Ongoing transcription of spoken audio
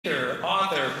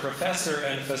professor,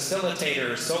 and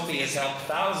facilitator, Sofie has helped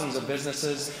thousands of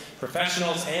businesses,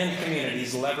 professionals, and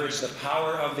communities leverage the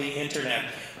power of the internet.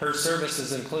 Her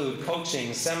services include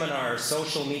coaching, seminars,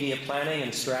 social media planning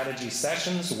and strategy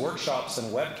sessions, workshops,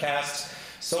 and webcasts.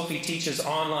 Sofie teaches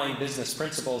online business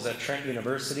principles at Trent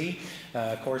University.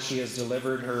 Of course, she has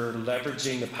delivered her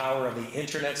Leveraging the Power of the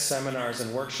Internet seminars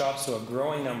and workshops to a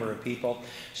growing number of people.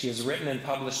 She has written and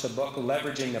published a book,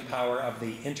 Leveraging the Power of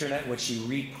the Internet, which she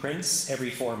reprints every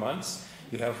 4 months.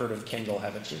 You have heard of Kindle,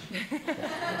 haven't you?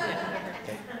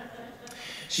 Okay.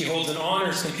 She holds an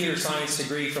honors computer science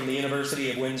degree from the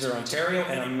University of Windsor, Ontario,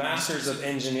 and a Master's of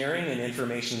Engineering in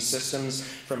Information Systems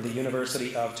from the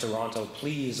University of Toronto.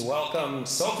 Please welcome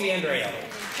Sofie Andreou.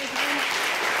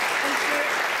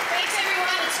 Thanks, everyone.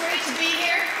 It's great to be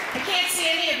here. I can't see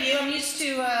any of you. I'm used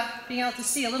to being able to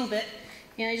see a little bit.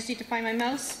 And I just need to find my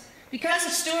mouse. Because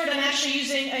of Stuart, I'm actually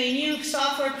using a new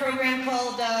software program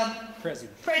called Prezi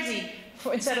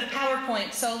instead of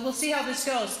PowerPoint. So we'll see how this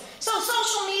goes. So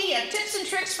social media, tips and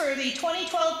tricks for the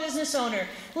 2012 business owner.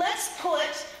 Let's put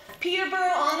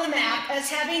Peterborough on the map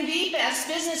as having the best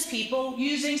business people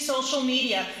using social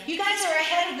media. You guys are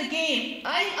ahead of the game.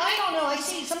 I don't know,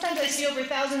 sometimes I see over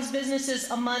thousands of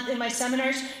businesses a month in my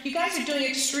seminars. You guys are doing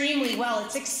extremely well.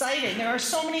 It's exciting. There are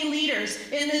so many leaders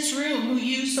in this room who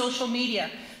use social media.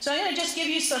 So I'm going to just give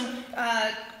you some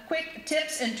quick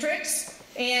tips and tricks.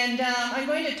 And I'm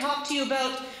going to talk to you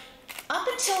about, up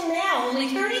until now, only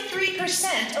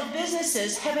 33% of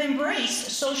businesses have embraced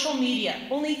social media.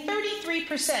 Only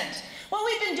 33%. What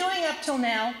we've been doing up till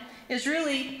now is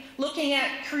really looking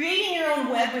at creating your own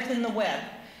web within the web.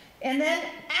 And then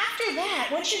after that,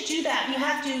 once you do that, you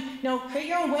have to create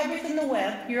your own web within the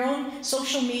web, your own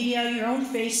social media, your own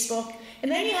Facebook, and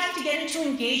then you have to get into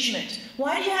engagement.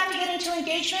 Why do you have to get into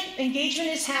engagement? Engagement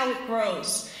is how it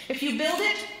grows. If you build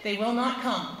it, they will not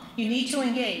come. You need to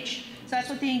engage. So that's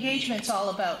what the engagement's all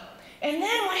about. And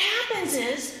then what happens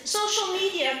is social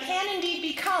media can indeed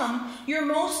become your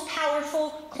most powerful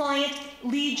client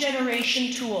lead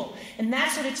generation tool. And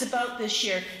that's what it's about this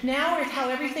year. Now with how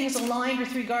everything's aligned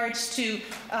with regards to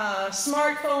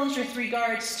smartphones, with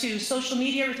regards to social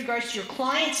media, with regards to your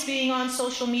clients being on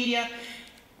social media,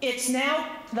 it's now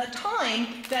the time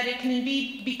that it can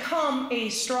indeed become a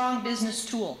strong business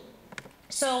tool.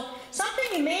 So something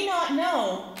you may not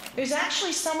know, there's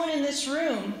actually someone in this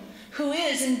room who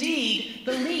is indeed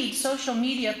the lead social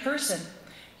media person.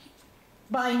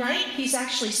 By night, he's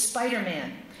actually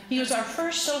Spider-Man. He was our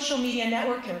first social media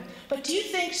networker. But do you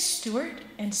think Stuart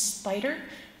and Spider,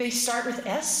 they start with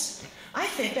S? I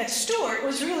think that Stuart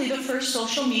was really the first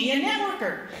social media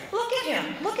networker. Look at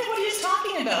him. Look at what he was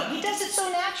talking about. He does it so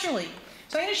naturally.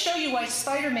 So I'm going to show you why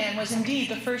Spider-Man was indeed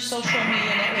the first social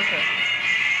media networker.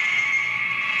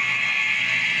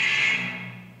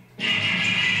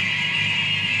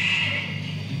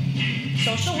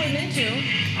 Social women, too.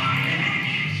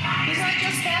 He's not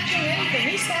just catching anything.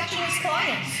 He's catching his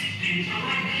clients.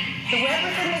 The web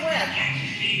within the web.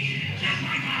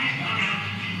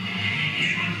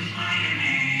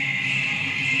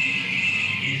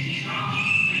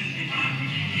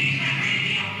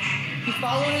 You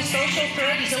follow his social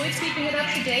thread. He's always keeping it up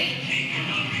to date.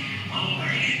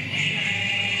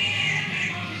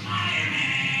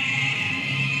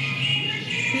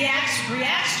 He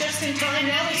reacts just in time.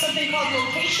 Now there's something called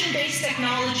location-based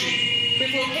technology.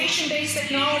 With location-based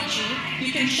technology,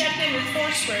 you can check in with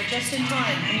Foursquare just in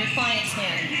time, and your clients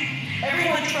can.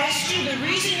 Everyone trusts you. The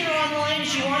reason you're online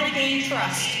is you want to gain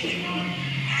trust.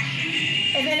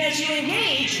 And then as you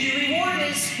engage, your reward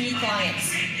is new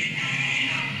clients.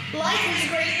 Life is a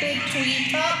great big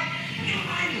tweet up.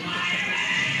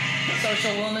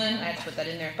 Social woman, I have to put that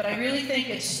in there. But I really think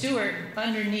it's Stuart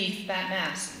underneath that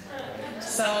mask.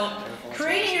 So,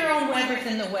 creating your own web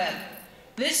within the web.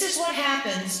 This is what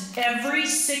happens every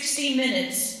 60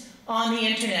 minutes on the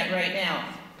internet right now.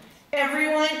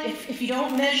 Everyone, if you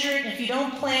don't measure it, if you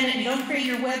don't plan it, you don't create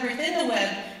your web within the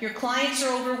web, your clients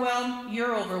are overwhelmed,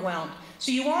 you're overwhelmed.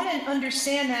 So you want to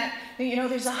understand that,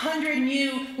 there's 100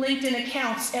 new LinkedIn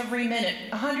accounts every minute,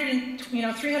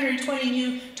 320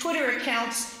 new Twitter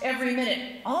accounts every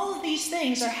minute. All of these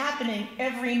things are happening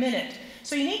every minute.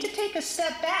 So you need to take a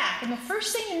step back, and the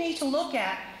first thing you need to look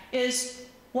at is,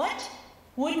 what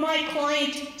would my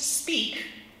client speak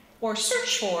or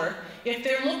search for if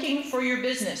they're looking for your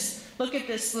business? Look at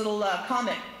this little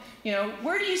comment.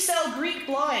 Where do you sell Greek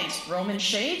blinds? Roman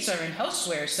shades are in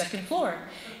houseware, second floor.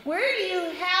 Where do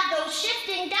you have those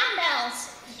shifting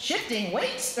dumbbells? Shifting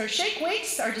weights or shake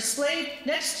weights are displayed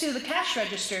next to the cash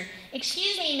register.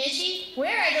 Excuse me, Missy,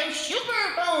 where are those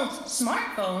super phones?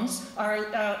 Smartphones are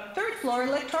third floor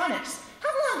electronics.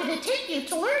 How long did it take you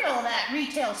to learn all that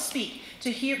retail speak,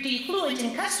 to be fluent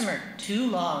in customer? Too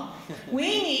long.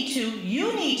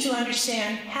 You need to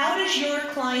understand, how does your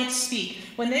client speak?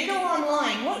 When they go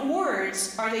online, what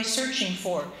words are they searching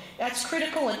for? That's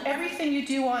critical in everything you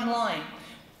do online.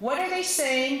 What are they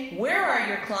saying? Where are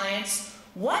your clients?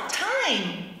 What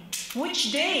time?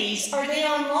 Which days are they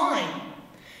online?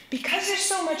 Because there's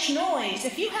so much noise,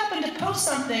 if you happen to post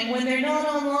something when they're not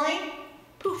online,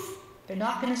 poof, they're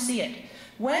not going to see it.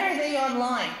 When are they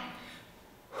online?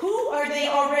 Who are they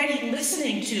already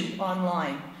listening to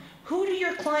online? Who do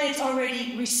your clients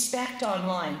already respect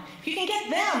online? If you can get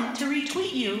them to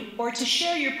retweet you or to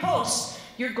share your posts,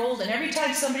 you're golden. Every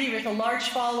time somebody with a large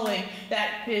following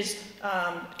that is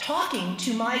talking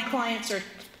to my clients, or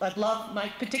I love my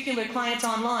particular clients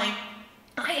online,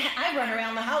 I run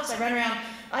around the house,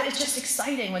 it's just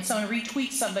exciting when someone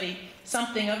retweets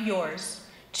something of yours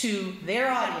to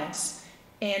their audience,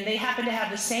 and they happen to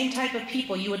have the same type of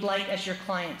people you would like as your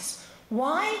clients.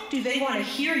 Why do they want to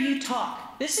hear you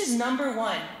talk? This is number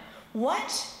one.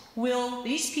 What will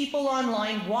these people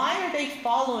online, why are they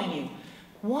following you?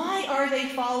 Why are they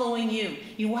following you?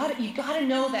 You got to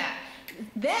know that.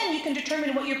 Then you can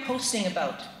determine what you're posting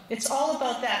about. It's all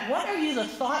about that. What are you the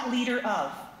thought leader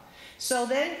of? So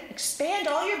then expand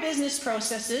all your business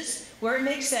processes where it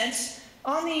makes sense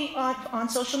on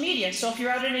social media. So if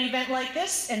you're out at an event like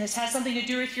this and this has something to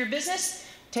do with your business,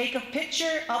 take a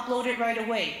picture, upload it right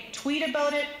away. Tweet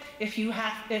about it. If you're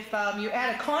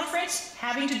at a conference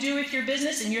having to do with your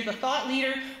business and you're the thought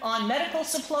leader on medical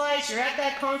supplies, you're at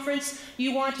that conference,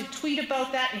 you want to tweet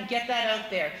about that and get that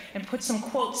out there and put some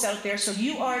quotes out there so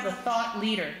you are the thought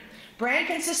leader. Brand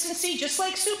consistency, just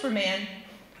like Superman,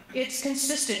 it's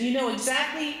consistent. You know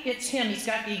exactly it's him. He's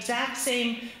got the exact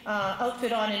same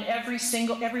outfit on in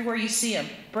everywhere you see him.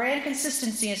 Brand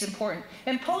consistency is important.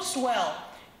 And post well.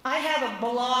 I have a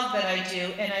blog that I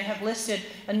do, and I have listed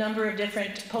a number of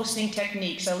different posting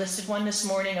techniques. I listed one this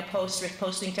morning, a post with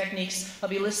posting techniques. I'll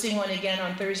be listing one again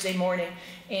on Thursday morning.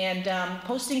 And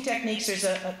posting techniques, there's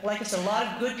like I said, a lot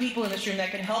of good people in this room that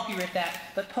can help you with that.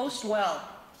 But post well.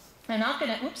 I'm not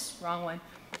going to, oops, wrong one.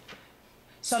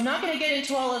 So I'm not going to get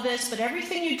into all of this, but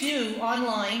everything you do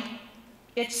online,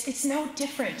 it's no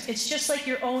different. It's just like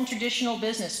your own traditional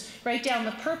business. Write down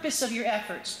the purpose of your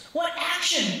efforts. What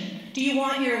action do you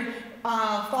want your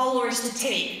followers to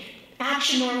take?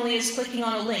 Action normally is clicking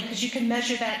on a link, because you can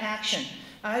measure that action.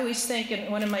 I always think,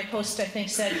 in one of my posts I think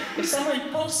said, if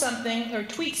someone posts something or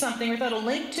tweets something without a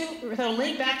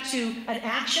link back to an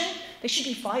action, they should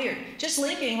be fired. Just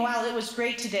linking, wow, it was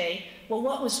great today. Well,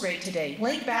 what was great today?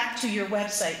 Link back to your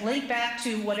website. Link back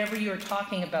to whatever you were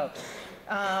talking about.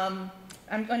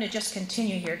 I'm going to just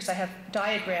continue here because I have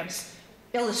diagrams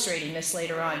illustrating this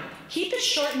later on. Keep it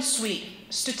short and sweet.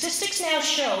 Statistics now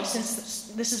show,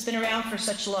 since this has been around for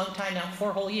such a long time now,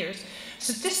 4 whole years,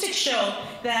 statistics show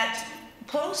that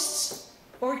posts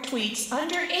or tweets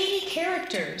under 80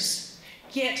 characters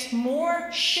get more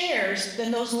shares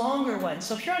than those longer ones.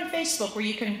 So if you're on Facebook, where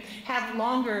you can have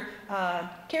longer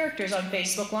characters on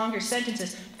Facebook, longer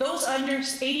sentences, those under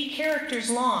 80 characters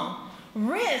long,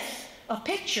 with a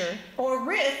picture or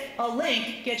with a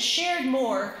link, get shared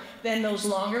more than those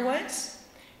longer ones.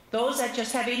 Those that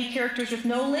just have 80 characters with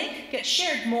no link get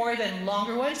shared more than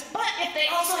longer ones. But if they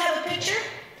also have a picture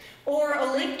or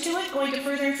a link to it going to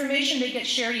further information, they get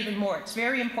shared even more. It's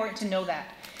very important to know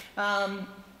that.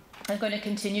 I'm going to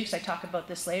continue because I talk about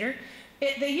this later.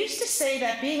 They used to say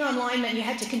that being online meant you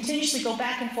had to continuously go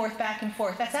back and forth, back and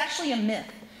forth. That's actually a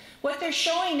myth. What they're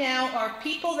showing now are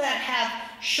people that have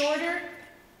shorter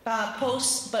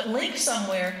posts but link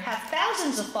somewhere, have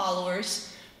thousands of followers,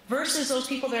 versus those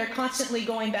people that are constantly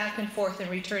going back and forth and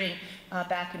returning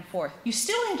back and forth. You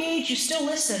still engage, you still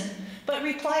listen, but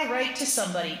reply right to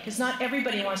somebody, because not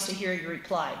everybody wants to hear your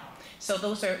reply. So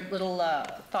those are little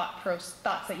thoughts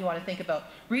that you want to think about.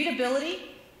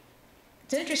 Readability,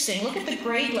 it's interesting. Look at the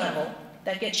grade level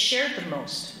that gets shared the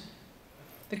most.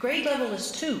 The grade level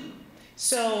is 2.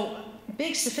 So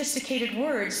big sophisticated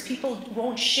words, people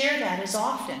won't share that as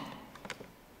often.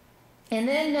 And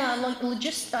then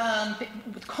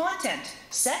with content,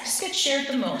 sex gets shared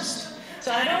the most.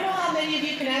 So I don't know how many of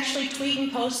you can actually tweet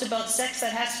and post about sex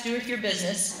that has to do with your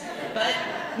business, but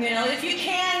if you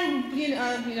can,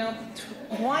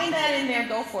 wind that in there,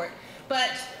 go for it. But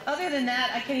other than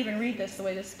that, I can't even read this the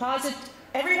way this is.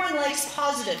 Everyone likes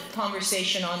positive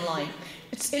conversation online.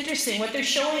 It's interesting. What they're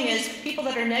showing is people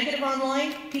that are negative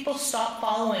online, people stop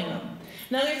following them.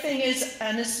 Another thing is,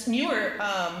 and this newer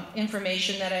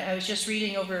information that I was just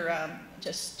reading over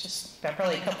just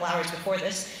probably a couple hours before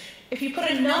this, if you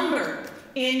put a number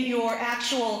in your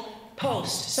actual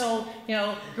post. So,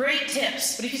 great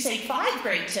tips. But if you say 5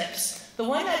 great tips, the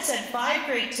one that said 5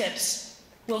 great tips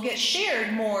will get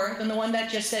shared more than the one that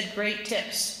just said great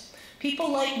tips.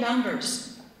 People like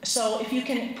numbers. So if you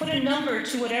can put a number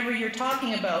to whatever you're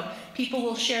talking about, people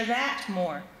will share that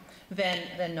more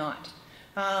than not.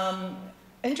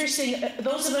 Interesting,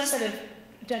 those of us that have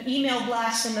done email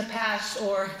blasts in the past,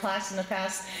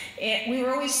 we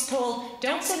were always told,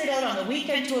 don't send it out on the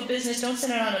weekend to a business, don't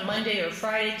send it on a Monday or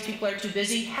Friday because people are too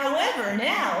busy. However,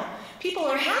 now, people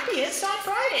are happiest on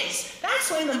Fridays.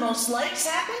 That's when the most likes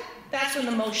happen. That's when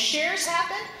the most shares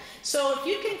happen. So if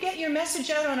you can get your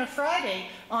message out on a Friday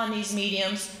on these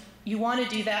mediums, you want to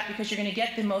do that because you're going to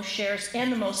get the most shares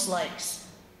and the most likes.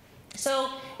 So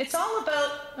it's all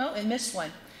about, oh, I missed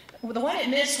one. The one it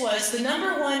missed was the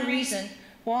number one reason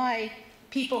why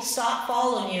people stop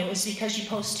following you is because you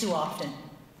post too often.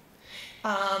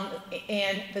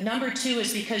 And the number 2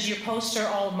 is because your posts are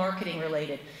all marketing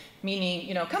related.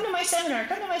 Meaning, come to my seminar,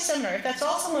 come to my seminar. If that's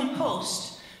all someone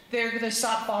posts, they're going to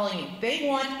stop following you. They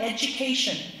want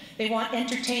education. They want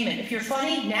entertainment. If you're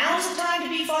funny, now's the time to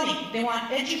be funny. They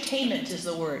want edutainment is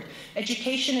the word.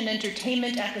 Education and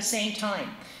entertainment at the same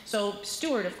time. So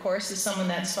Stuart, of course, is someone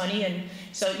that's funny, and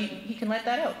so he can let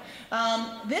that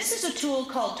out. This is a tool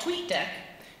called TweetDeck.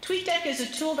 TweetDeck is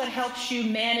a tool that helps you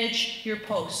manage your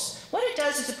posts. What it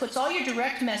does is it puts all your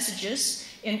direct messages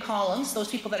in columns, those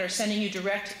people that are sending you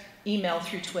direct email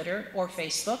through Twitter or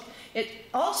Facebook. It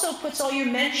also puts all your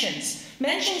mentions.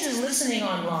 Mentions is listening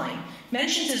online.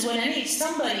 Mentions is when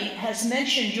somebody has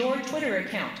mentioned your Twitter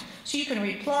account. So you can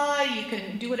reply, you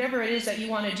can do whatever it is that you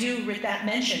want to do with that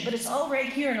mention, but it's all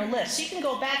right here in a list. So you can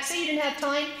go back, say you didn't have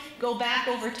time, go back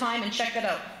over time and check that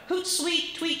out.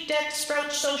 Hootsuite, TweetDeck,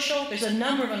 Sprout Social, there's a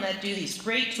number of them that do these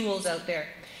great tools out there.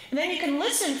 And then you can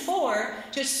listen for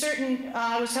just certain,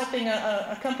 I was helping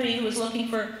a company who was looking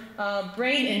for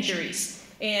brain injuries.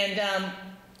 And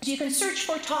you can search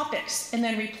for topics and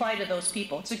then reply to those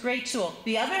people. It's a great tool.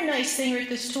 The other nice thing with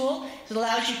this tool is it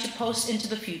allows you to post into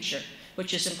the future,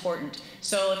 which is important.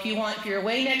 So if you're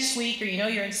away next week, or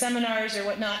you're in seminars or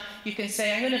whatnot, you can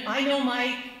say, I know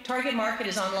my target market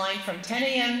is online from 10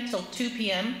 a.m. till 2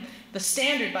 p.m. The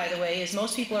standard, by the way, is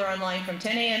most people are online from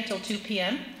 10 a.m. till 2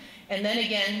 p.m. And then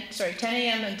again, 10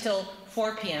 a.m. until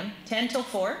 4 p.m., 10 till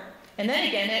 4, and then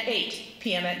again at 8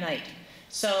 p.m. at night.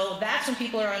 So that's when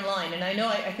people are online. And I know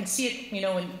I can see it,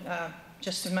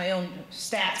 just in my own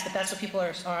stats, but that's what people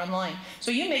are online.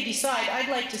 So you may decide, I'd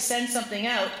like to send something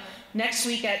out next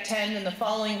week at 10, and the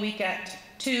following week at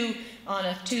 2 on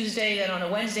a Tuesday, then on a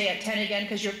Wednesday at 10 again,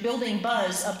 because you're building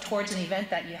buzz up towards an event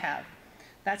that you have.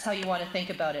 That's how you want to think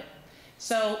about it.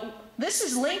 So this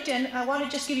is LinkedIn. I want to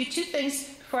just give you 2 things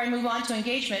before I move on to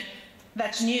engagement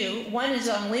that's new. One is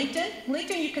on LinkedIn.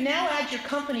 LinkedIn, you can now add your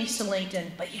companies to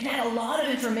LinkedIn, but you can add a lot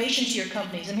of information to your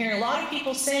companies. I'm hearing a lot of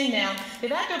people saying now they've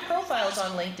had their profiles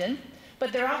on LinkedIn,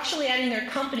 but they're actually adding their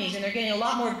companies, and they're getting a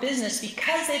lot more business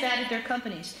because they've added their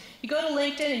companies. You go to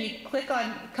LinkedIn and you click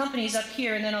on companies up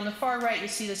here, and then on the far right you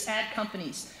see this add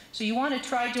companies. So you want to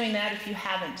try doing that if you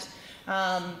haven't.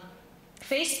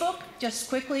 Facebook, just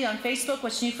quickly on Facebook,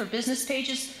 what's new for business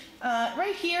pages.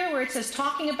 Right here where it says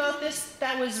talking about this,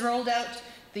 that was rolled out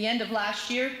the end of last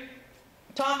year.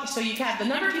 So you have the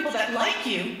number of people that like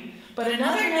you, but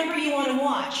another number you want to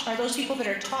watch are those people that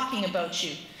are talking about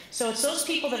you. So it's those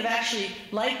people that have actually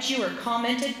liked you or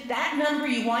commented. That number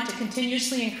you want to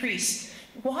continuously increase.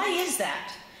 Why is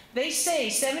that? They say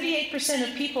 78%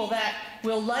 of people that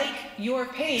will like your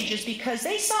page is because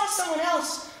they saw someone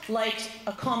else liked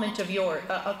a comment of yours,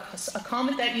 a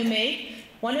comment that you made.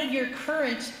 One of your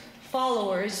current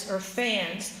followers or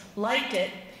fans liked it,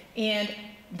 and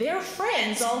their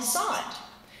friends all saw it.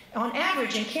 On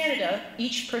average, in Canada,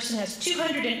 each person has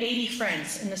 280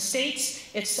 friends. In the States,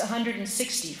 it's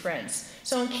 160 friends.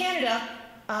 So in Canada,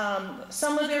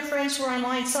 some of their friends who are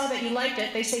online saw that you liked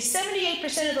it. They say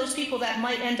 78% of those people that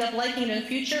might end up liking it in the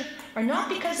future are not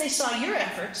because they saw your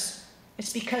efforts.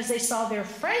 It's because they saw their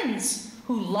friends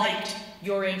who liked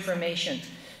your information.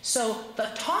 So the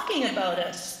talking about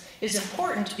us is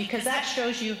important because that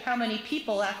shows you how many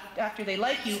people, after they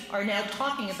like you, are now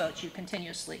talking about you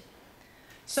continuously.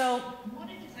 So, Want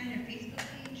to design a Facebook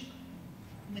page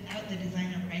without the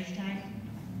designer price tag?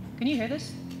 Can you hear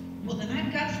this? Well, then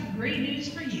I've got some great news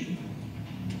for you.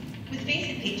 With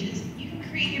Facebook pages, you can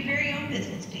create your very own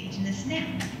business page in a snap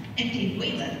and pay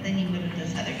way less than you would with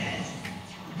those other guys.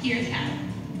 Here's how.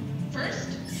 First,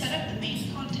 set up the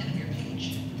main content of your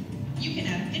page. You can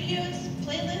add videos,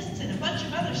 playlists, and a bunch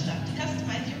of other stuff to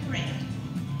customize your brand.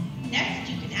 Next,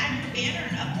 you can add your banner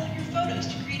and upload your photos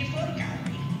to create a photo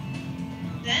gallery.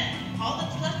 Then, All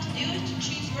that's left to do is to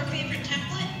choose your favorite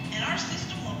template, and our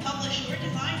system will publish your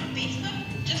design to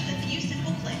Facebook in just a few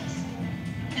simple clicks.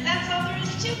 And that's all there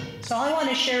is to it. So all I want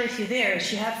to share with you there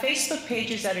is you have Facebook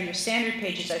pages that are your standard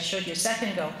pages I showed you a second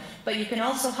ago, but you can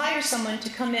also hire someone to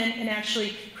come in and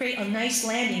actually create a nice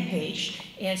landing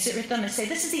page and sit with them and say,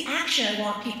 this is the action I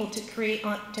want people to create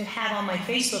to have on my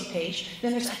Facebook page.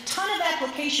 Then there's a ton of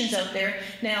applications out there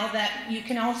now that you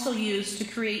can also use to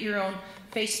create your own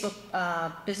Facebook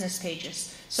business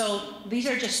pages. So these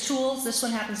are just tools. This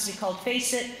one happens to be called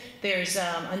Face It. There's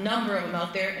a number of them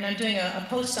out there, and I'm doing a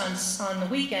post on the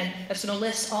weekend that's going to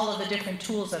list all of the different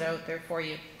tools that are out there for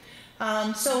you.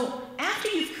 So after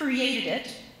you've created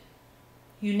it,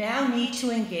 you now need to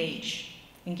engage.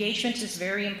 Engagement is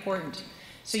very important.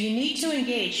 So you need to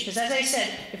engage, because as I said,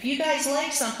 if you guys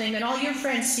like something, then all your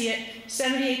friends see it.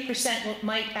 78%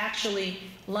 might actually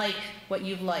like what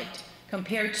you've liked,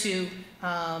 compared to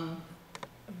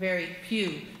very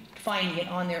few finding it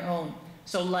on their own.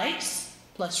 So likes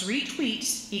plus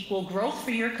retweets equal growth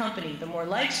for your company. The more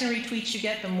likes and retweets you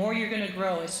get, the more you're going to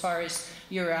grow as far as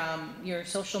your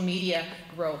social media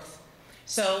growth.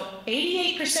 So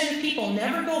 88% of people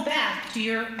never go back to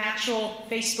your actual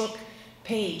Facebook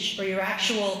page or your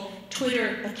actual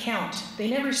Twitter account. They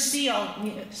never see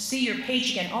your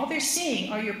page again. All they're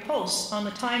seeing are your posts on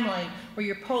the timeline or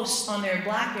your posts on their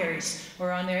Blackberries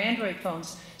or on their Android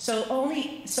phones. So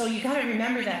you got to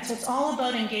remember that. So it's all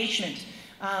about engagement.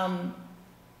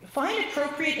 Find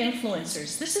appropriate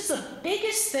influencers. This is the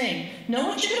biggest thing. Know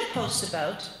what you're going to post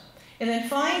about, and then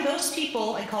find those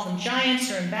people, I call them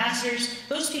giants or ambassadors,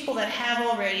 those people that have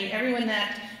already, everyone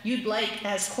that you'd like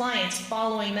as clients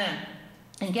following them,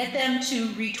 and get them to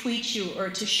retweet you or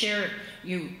to share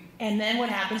you. And then what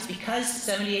happens, because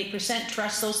 78%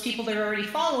 trust those people they're already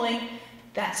following,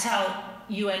 that's how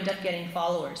you end up getting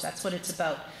followers. That's what it's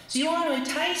about. So you want to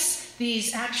entice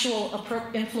these actual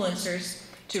influencers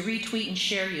to retweet and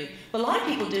share you. What a lot of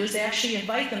people do is they actually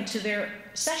invite them to their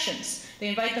sessions. They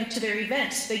invite them to their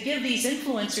events. They give these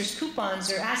influencers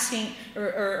coupons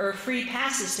or free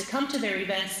passes to come to their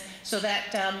events so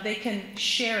that they can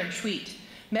share and tweet.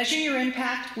 Measure your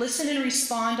impact, listen and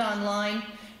respond online.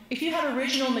 If you have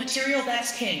original material,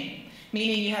 that's king,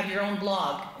 meaning you have your own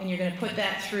blog and you're going to put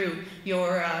that through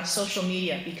your social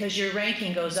media, because your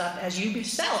ranking goes up as you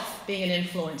yourself being an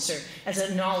influencer, as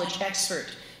a knowledge expert.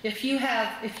 If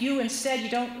you instead you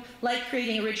don't like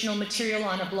creating original material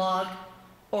on a blog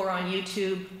or on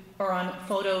YouTube or on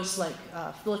photos like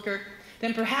Flickr,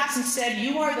 then perhaps instead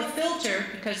you are the filter,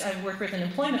 because I've worked with an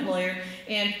employment lawyer,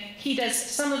 and he does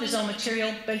some of his own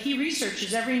material, but he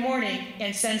researches every morning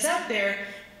and sends out there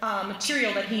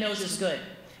material that he knows is good.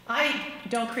 I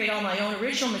don't create all my own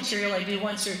original material. I do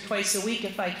once or twice a week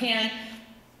if I can.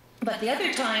 But the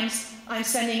other times, I'm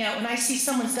sending out, when I see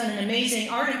someone's done an amazing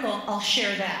article, I'll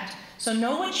share that. So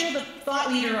know what you're the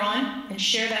thought leader on and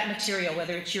share that material,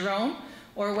 whether it's your own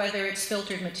or whether it's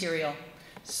filtered material.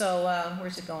 So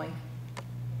where's it going?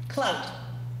 Clout.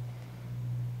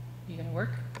 You gonna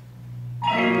work?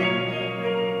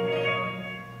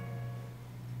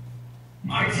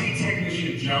 IT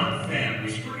technician John Pham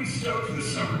was pretty stoked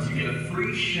this summer to get a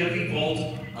free Chevy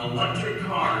Volt electric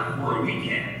car for a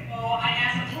weekend. So I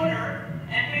asked Twitter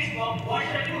and Facebook, what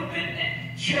should I do with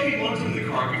it? Chevy looked in the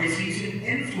car because he's an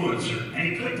influencer,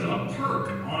 and he clicked on a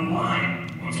perk online.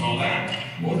 What's all that?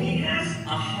 Well, he has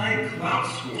a high clout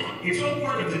score. It's all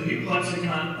part of the new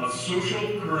lexicon of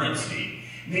social currency,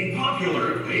 made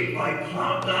popular by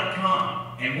clout.com.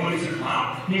 And what is a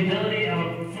clout? The ability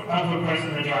of a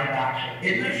person to drive action.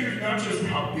 It measures not just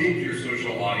how big your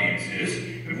social audience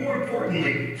is, but more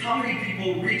importantly, how many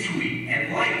people retweet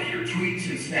and like your tweets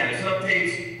and status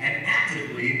updates and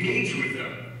actively engage with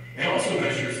them. It also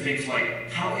measures things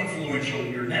like how influential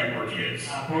your network is.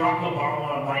 Barack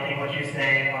Obama liking what you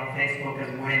say on Facebook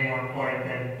is way more important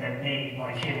than me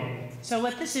liking you. So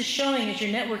what this is showing is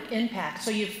your network impact.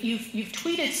 So you've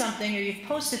tweeted something or you've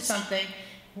posted something.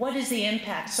 What is the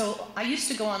impact? So I used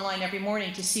to go online every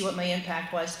morning to see what my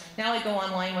impact was. Now I go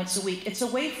online once a week. It's a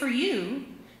way for you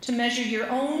to measure your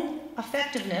own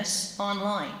effectiveness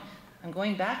online. I'm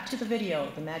going back to the video,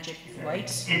 the magic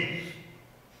lights.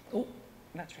 Oh,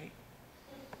 that's right.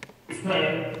 It's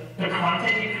the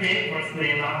content you create versus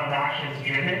the amount of actions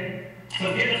driven. So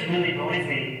if you're just really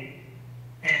noisy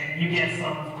and you get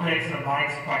some clicks and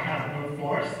likes by kind of brute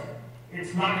force,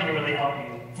 it's not going to really help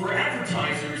you. For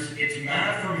advertisers, it's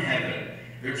math from heaven.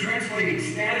 They're translating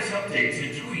status updates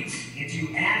and tweets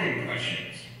into ad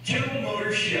impressions. General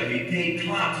Motors Chevy paid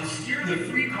clout to steer the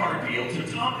free car deal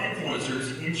to top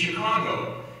influencers in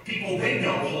Chicago. People they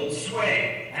know hold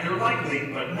sway. and are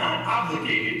likely, but not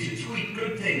obligated, to tweet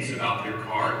good things about their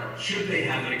car should they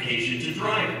have an occasion to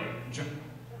drive it.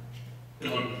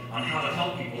 On how to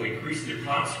help people increase their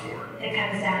clout score. It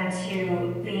comes down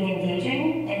to being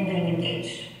engaging and being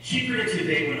engaged. She predicts a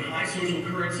day when high social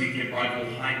currency can rival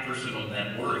high personal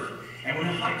net worth, and when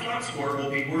a high clout score will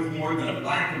be worth more than a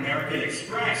Black American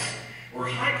Express, or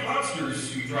high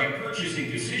cloutsters who drive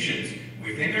purchasing decisions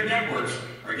within their networks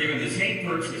are given the same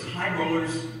perks as high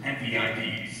rollers and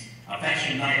VIPs. A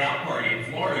fashion night out party in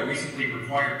Florida recently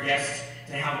required guests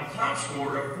to have a clout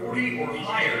score of 40 or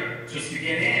higher just to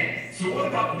get in. So what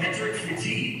about metric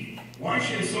fatigue? Why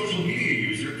should a social media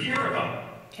user care about it?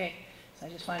 Okay, so I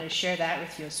just wanted to share that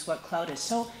with you as to what clout is.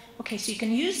 So, okay, so you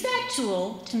can use that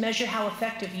tool to measure how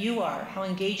effective you are, how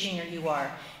engaging you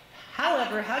are.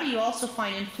 However, how do you also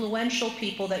find influential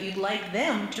people that you'd like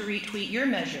them to retweet your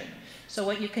measure? So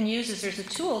what you can use is there's a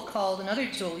tool called, another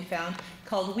tool we found,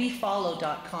 called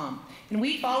wefollow.com. And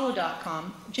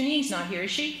wefollow.com, Janine's not here,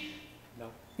 is she?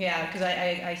 Yeah, because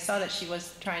I saw that she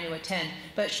was trying to attend.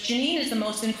 But Janine is the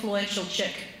most influential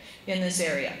chick in this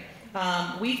area.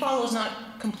 WeFollow is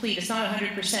not complete, it's not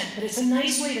 100%, but it's a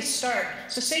nice way to start.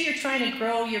 So say you're trying to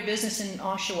grow your business in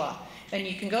Oshawa, and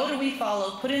you can go to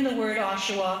WeFollow, put in the word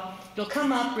Oshawa, it'll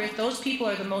come up with those people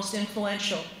are the most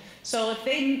influential. So if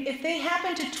they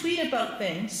happen to tweet about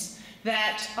things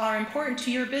that are important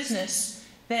to your business,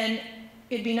 then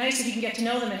it'd be nice if you can get to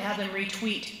know them and have them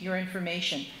retweet your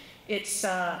information. It's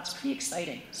pretty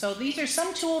exciting. So these are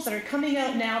some tools that are coming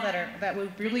out now that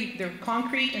would really, they're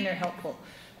concrete and they're helpful.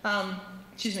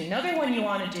 Excuse me. Another one you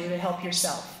want to do to help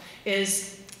yourself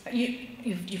is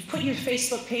you've put your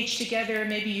Facebook page together.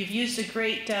 Maybe you've used a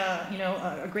great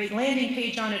a great landing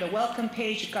page on it, a welcome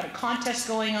page. You've got a contest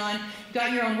going on. You've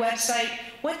got your own website.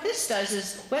 What this does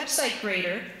is Website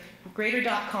Grader.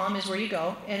 Grader.com is where you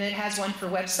go, and it has one for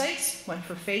websites, one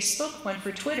for Facebook, one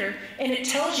for Twitter, and it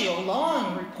tells you a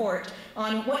long report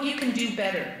on what you can do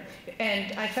better.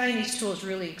 And I find these tools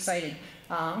really exciting.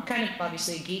 I'm kind of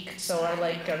obviously a geek, so I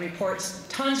like reports,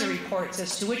 tons of reports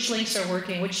as to which links are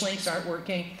working, which links aren't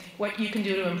working, what you can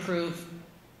do to improve.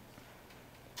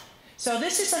 So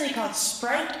this is something called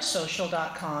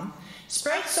sproutsocial.com.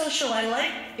 Sprout Social, I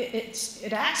like,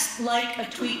 it acts like a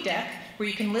tweet deck, where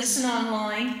you can listen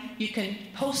online, you can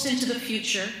post into the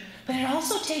future, but it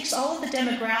also takes all of the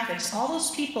demographics, all those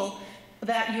people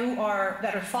that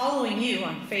are following you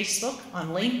on Facebook, on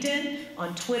LinkedIn,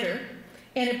 on Twitter,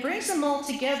 and it brings them all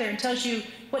together and tells you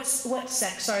what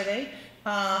sex are they,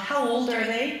 how old are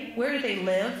they, where do they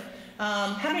live,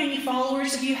 how many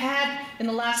followers have you had in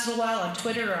the last little while on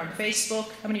Twitter or on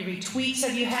Facebook, how many retweets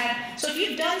have you had. So if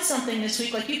you've done something this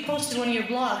week, like you posted one of your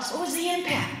blogs, what was the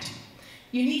impact?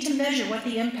 You need to measure what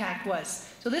the impact was.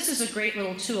 So this is a great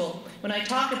little tool. When I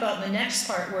talk about the next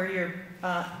part where your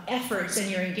efforts and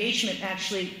your engagement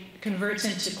actually converts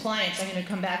into clients, I'm going to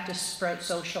come back to Sprout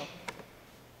Social.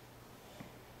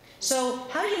 So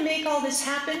how do you make all this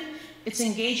happen? It's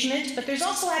engagement, but there's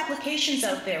also applications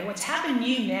out there. What's happened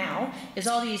new now is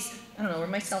all these, I don't know where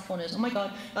my cell phone is, oh my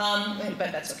God, but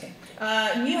that's okay.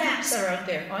 New apps are out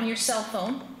there on your cell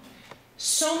phone.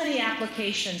 So many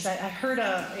applications. I heard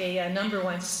a number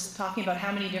once talking about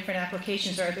how many different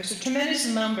applications there are. There's a tremendous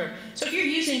number. So if you're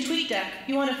using TweetDeck,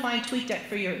 you want to find TweetDeck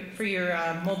for your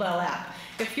mobile app.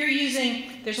 If you're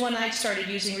using, there's one I started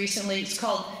using recently. It's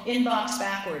called Inbox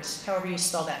Backwards, however you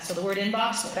spell that. So the word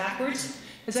inbox backwards.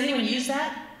 Has anyone used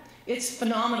that? It's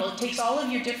phenomenal. It takes all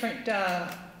of your different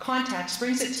contacts,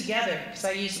 brings it together, because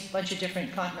I use a bunch of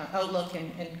different Outlook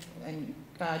and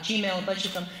Gmail, a bunch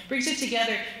of them, brings it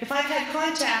together. If I've had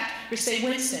contact with, say,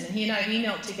 Winston, and he and I have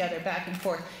emailed together back and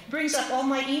forth, it brings up all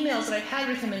my emails that I've had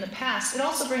with him in the past. It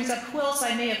also brings up who else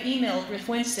I may have emailed with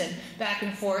Winston back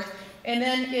and forth. And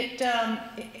then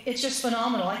it's just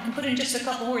phenomenal. I can put in just a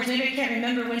couple words. Maybe I can't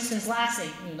remember Winston's last name,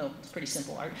 even though it's pretty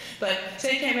simple art. But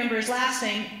say I can't remember his last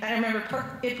name, I remember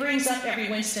it brings up every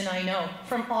Winston I know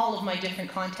from all of my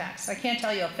different contacts. I can't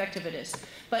tell you how effective it is.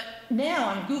 But now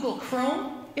on Google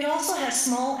Chrome, it also has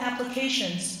small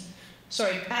applications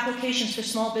for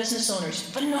small business owners.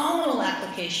 Phenomenal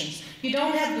applications. If you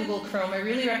don't have Google Chrome, I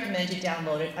really recommend you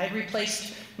download it. I've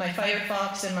replaced my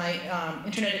Firefox and my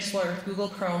Internet Explorer with Google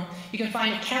Chrome. You can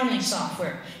find accounting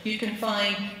software. You can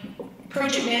find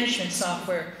project management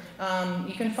software.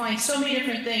 You can find so many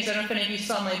different things. I don't know if any of you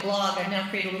saw my blog. I've now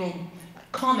created a little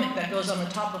comic that goes on the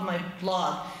top of my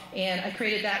blog, and I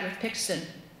created that with Pixton.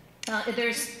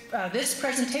 There's this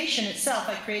presentation itself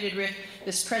I created with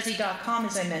this Prezi.com,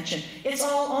 as I mentioned. It's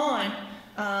all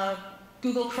on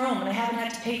Google Chrome, and I haven't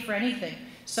had to pay for anything.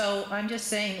 So I'm just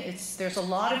saying there's a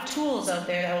lot of tools out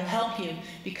there that will help you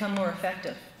become more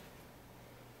effective.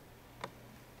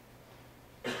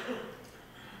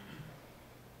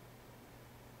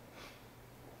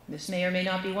 This may or may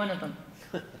not be one of them.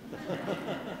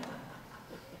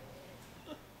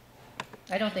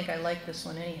 I don't think I like this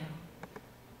one anyhow.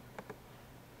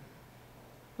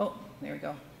 Oh, there we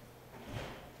go.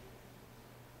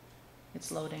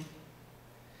 It's loading.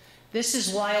 This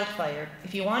is Wildfire.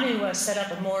 If you want to set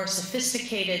up a more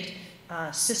sophisticated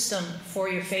system for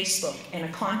your Facebook and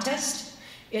a contest,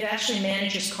 it actually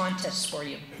manages contests for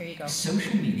you. Here you go.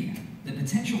 Social media. The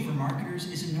potential for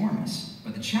marketers is enormous,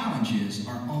 but the challenges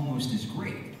are almost as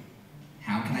great.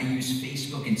 How can I use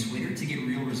Facebook and Twitter to get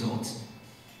real results?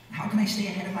 How can I stay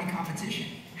ahead of my competition?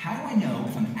 How do I know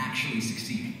if I'm actually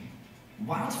succeeding?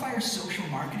 Wildfire's social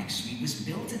marketing suite was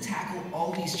built to tackle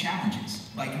all these challenges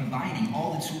by combining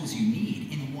all the tools you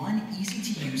need in one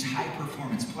easy-to-use,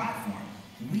 high-performance platform.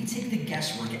 We take the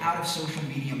guesswork out of social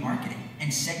media marketing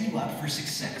and set you up for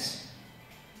success.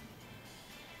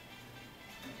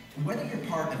 Whether you're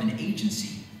part of an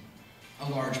agency, a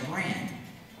large brand,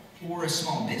 or a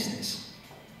small business,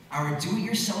 our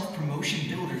do-it-yourself promotion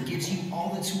builder gives you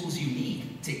all the tools you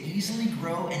need to easily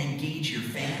grow and engage your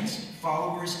fans,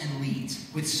 followers, and leads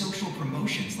with social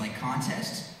promotions like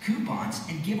contests, coupons,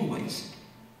 and giveaways.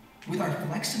 With our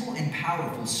flexible and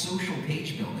powerful social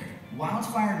page builder,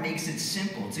 Wildfire makes it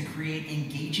simple to create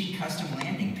engaging custom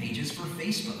landing pages for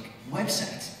Facebook,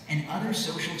 websites, and other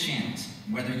social channels,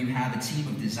 whether you have a team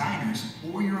of designers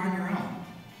or you're on your own.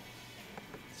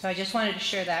 So I just wanted to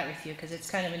share that with you because it's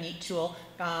kind of a neat tool.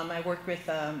 I worked with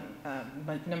a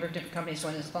number of different companies.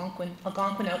 One is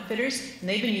Algonquin Outfitters, and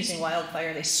they've been using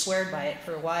Wildfire. They swear by it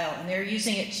for a while, and they're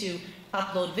using it to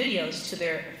upload videos to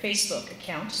their Facebook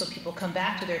account. So people come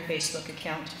back to their Facebook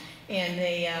account, and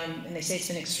they say it's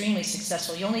been extremely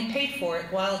successful. You only pay for it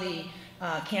while the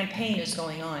campaign is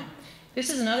going on.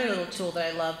 This is another little tool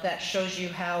that I love that shows you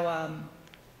how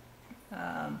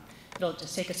it'll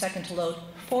just take a second to load.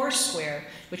 Foursquare,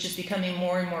 which is becoming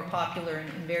more and more popular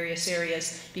in various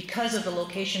areas because of the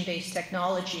location-based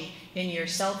technology in your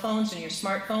cell phones and your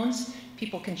smartphones.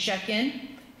 People can check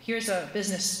in. Here's a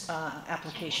business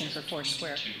application for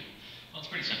Foursquare. Well, it's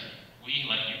pretty simple. We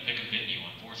let you pick a venue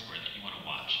on Foursquare that you want to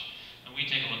watch. And we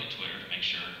take a look at Twitter to make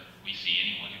sure we see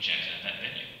anyone who checks in at that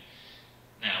venue.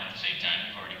 Now, at the same time,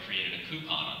 you've already created a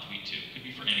coupon on Tweet2. Could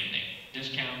be for anything.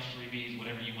 Discounts, freebies,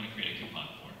 whatever you want to create a coupon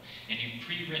for. And you've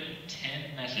pre-written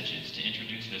 10 messages to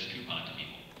introduce this coupon to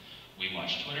people. We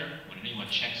watch Twitter. When anyone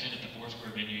checks in at the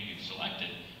Foursquare venue you've selected,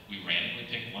 we randomly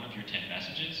pick one of your 10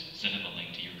 messages, send them a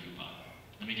link to your coupon.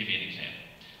 Let me give you an example.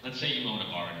 Let's say you own a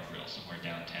bar and a grill somewhere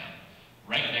downtown,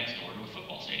 right next door to a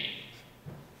football stadium.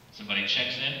 Somebody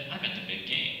checks in, I'm at the big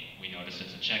game. We notice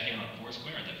it's a check-in on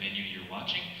Foursquare at the venue you're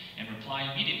watching, and reply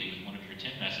immediately with one of your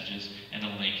 10 messages and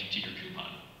a link to your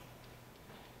coupon.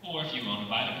 Or if you own a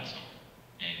vitamin store,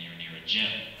 and you're near a gym,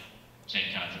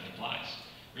 same concept applies.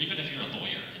 Or even if you're a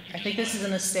lawyer and you think this is in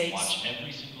the States. Watch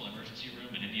every single emergency room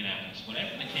in Indianapolis,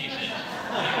 whatever the case is,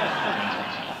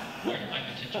 where do my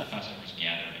potential customers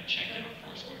gather and check in on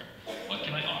Foursquare? What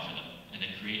can I offer them? And then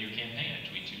create your campaign at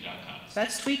tweet2.com. So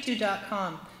that's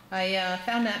tweet2.com. I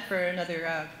found that for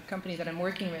another company that I'm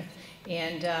working with,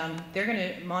 and they're going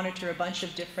to monitor a bunch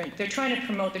of different, they're trying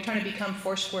to become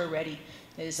Foursquare ready,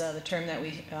 is the term that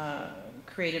we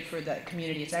created for that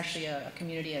community. It's actually a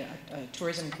community, a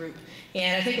tourism group.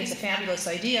 And I think it's a fabulous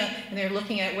idea, and they're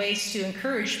looking at ways to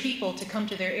encourage people to come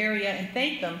to their area and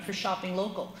thank them for shopping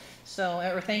local. So,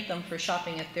 or thank them for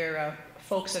shopping at their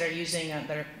folks that are using,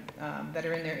 that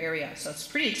are in their area. So it's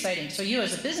pretty exciting. So you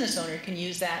as a business owner can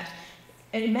use that.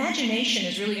 And imagination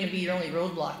is really going to be your only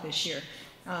roadblock this year.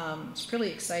 It's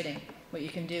really exciting what you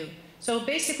can do. So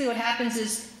basically what happens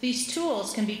is these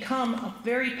tools can become a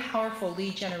very powerful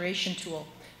lead generation tool.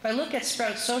 If I look at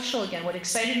Sprout Social again, what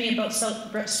excited me about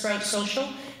Sprout Social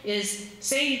is,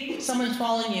 say someone's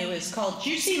following you is called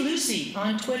Juicy Lucy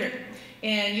on Twitter.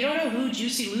 And you don't know who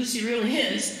Juicy Lucy really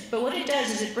is, but what it does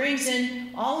is it brings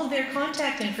in all of their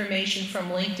contact information from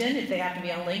LinkedIn, if they happen to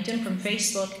be on LinkedIn, from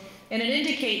Facebook, and it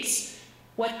indicates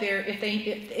what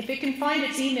if it can find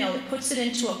its email, it puts it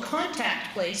into a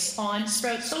contact place on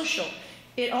Sprout Social.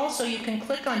 It also, you can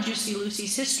click on Juicy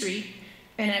Lucy's history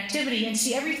and activity and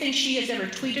see everything she has ever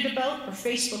tweeted about or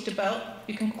Facebooked about.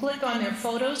 You can click on their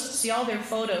photos, see all their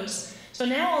photos. So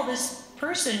now all this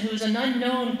person who's an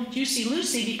unknown Juicy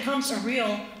Lucy becomes a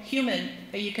real human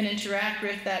that you can interact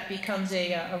with, that becomes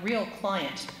a real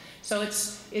client. So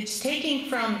it's taking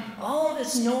from all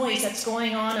this noise that's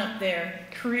going on up there,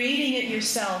 creating it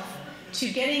yourself, to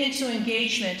getting into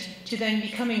engagement, to then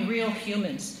becoming real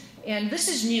humans. And this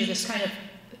is new, this kind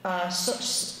of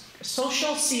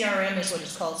social CRM is what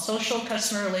it's called, social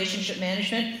customer relationship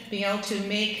management, being able to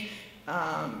make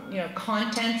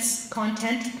content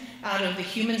out of the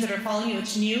humans that are following you.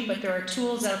 It's new, but there are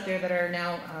tools out there that are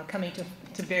now coming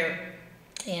to bear,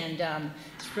 and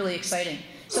it's really exciting.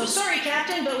 So sorry,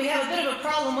 Captain, but we have a bit of a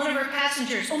problem. One of our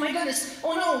passengers, oh my goodness,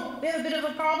 oh no, we have a bit of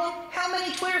a problem. How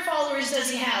many Twitter followers does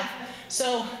he have?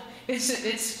 So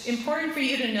it's important for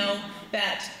you to know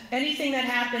that anything that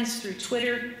happens through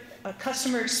Twitter, a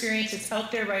customer experience, it's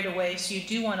out there right away, so you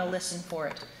do want to listen for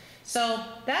it. So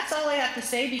that's all I have to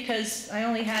say, because I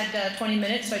only had 20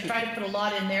 minutes, so I tried to put a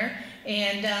lot in there.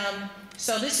 And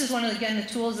so this is one of, again, the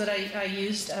tools that I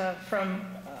used from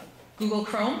Google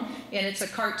Chrome, and it's a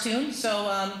cartoon.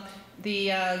 So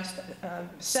the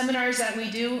seminars that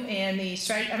we do and the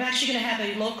strategy, I'm actually going to have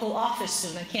a local office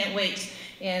soon. I can't wait.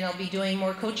 And I'll be doing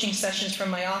more coaching sessions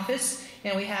from my office.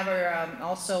 And we have our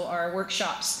also our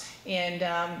workshops. And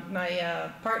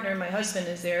my partner, my husband,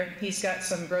 is there. He's got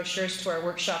some brochures to our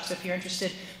workshops if you're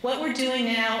interested. What we're doing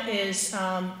now is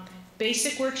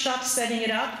basic workshops, setting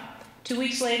it up. 2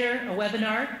 weeks later, a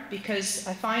webinar, because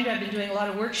I find I've been doing a lot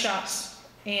of workshops,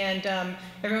 and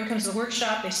everyone comes to the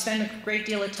workshop, they spend a great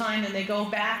deal of time, and they go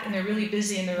back and they're really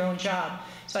busy in their own job.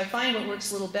 So I find what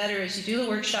works a little better is you do the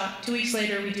workshop, 2 weeks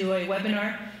later we do a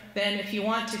webinar. Then if you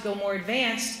want to go more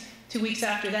advanced, 2 weeks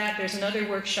after that there's another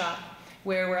workshop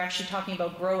where we're actually talking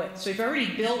about Grow It. So if you've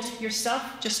already built your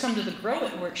stuff, just come to the Grow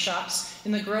It workshops.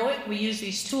 In the Grow It, we use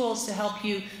these tools to help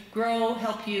you grow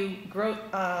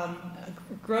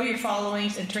your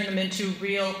followings and turn them into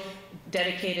real,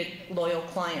 dedicated, loyal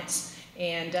clients.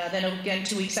 And then again,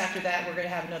 2 weeks after that, we're going to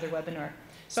have another webinar.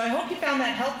 So I hope you found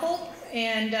that helpful.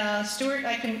 And Stuart,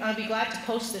 I'll be glad to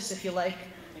post this if you like.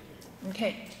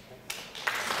 Okay.